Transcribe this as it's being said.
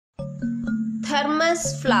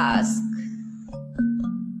thermos flask.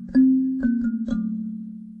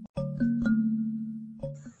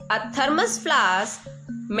 A thermos flask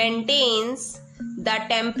maintains the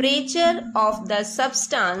temperature of the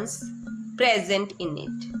substance present in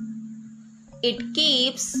it. It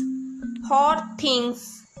keeps hot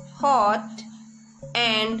things hot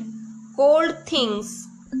and cold things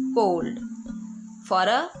cold for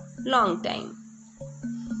a long time.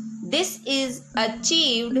 This is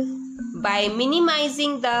achieved by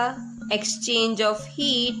minimizing the exchange of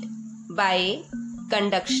heat by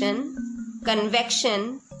conduction,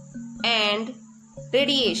 convection, and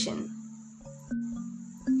radiation.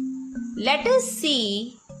 Let us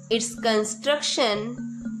see its construction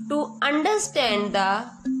to understand the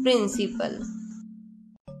principle.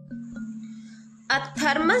 A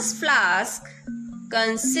thermos flask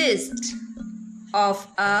consists of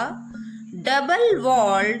a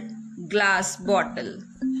double-walled glass bottle.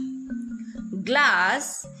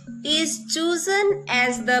 Glass is chosen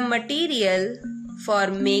as the material for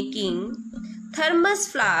making thermos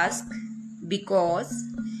flask because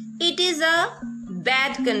it is a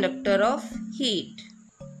bad conductor of heat.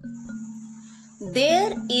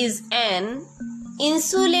 There is an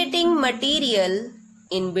insulating material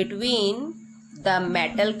in between the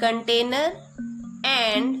metal container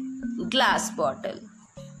and glass bottle.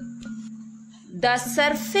 The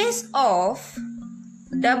surface of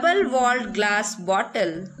double-walled glass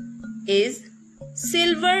bottle is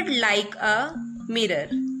silvered like a mirror.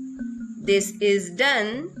 This is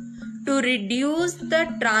done to reduce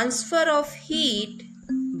the transfer of heat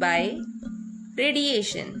by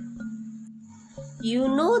radiation. You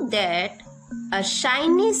know that a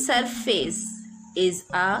shiny surface is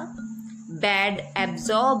a bad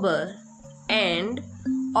absorber and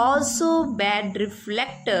also bad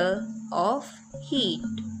reflector of heat.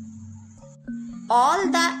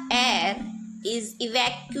 All the air is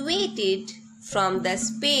evacuated from the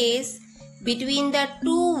space between the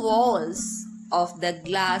two walls of the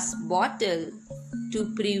glass bottle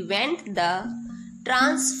to prevent the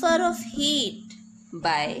transfer of heat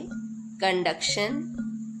by conduction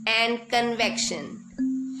and convection.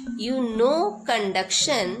 You know,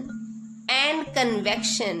 conduction and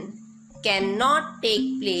convection cannot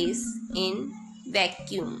take place in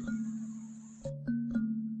vacuum.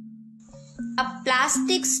 A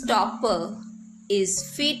plastic stopper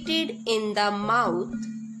is fitted in the mouth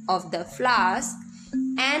of the flask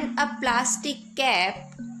and a plastic cap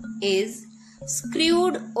is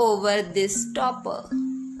screwed over this stopper.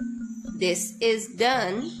 This is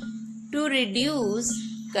done to reduce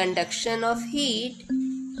conduction of heat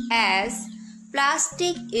as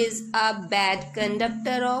plastic is a bad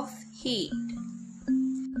conductor of heat.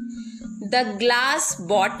 The glass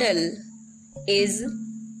bottle is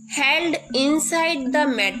held inside the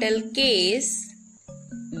metal case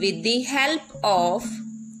with the help of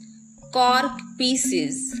cork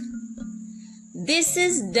pieces. This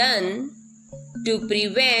is done to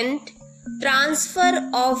prevent transfer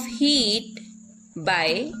of heat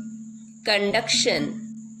by conduction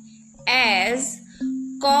as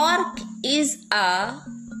cork is a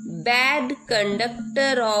bad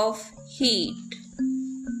conductor of heat.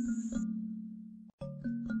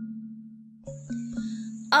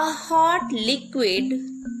 A hot liquid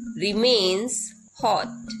remains hot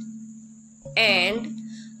and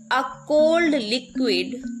a cold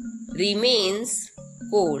liquid remains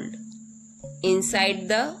cold inside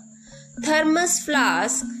the thermos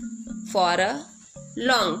flask for a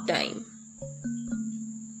long time.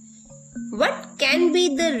 What can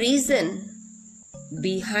be the reason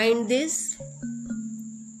behind this?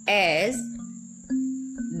 As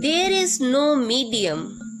there is no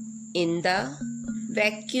medium in the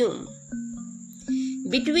vacuum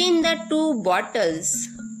between the two bottles,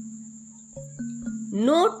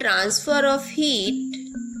 no transfer of heat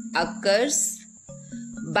occurs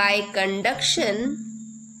by conduction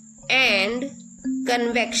and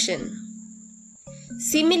convection.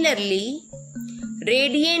 Similarly,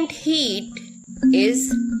 radiant heat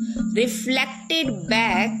is reflected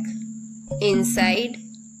back inside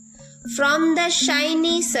from the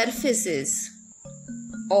shiny surfaces.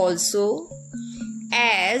 Also,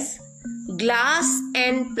 as glass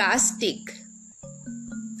and plastic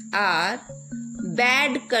are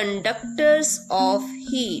bad conductors of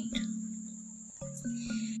heat,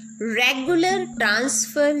 regular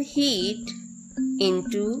transfer heat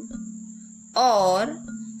into or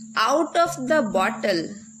out of the bottle,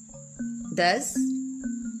 thus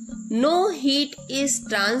no heat is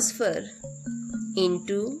transferred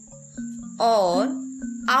into or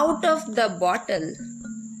out of the bottle.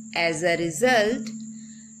 As a result,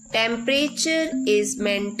 temperature is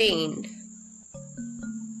maintained.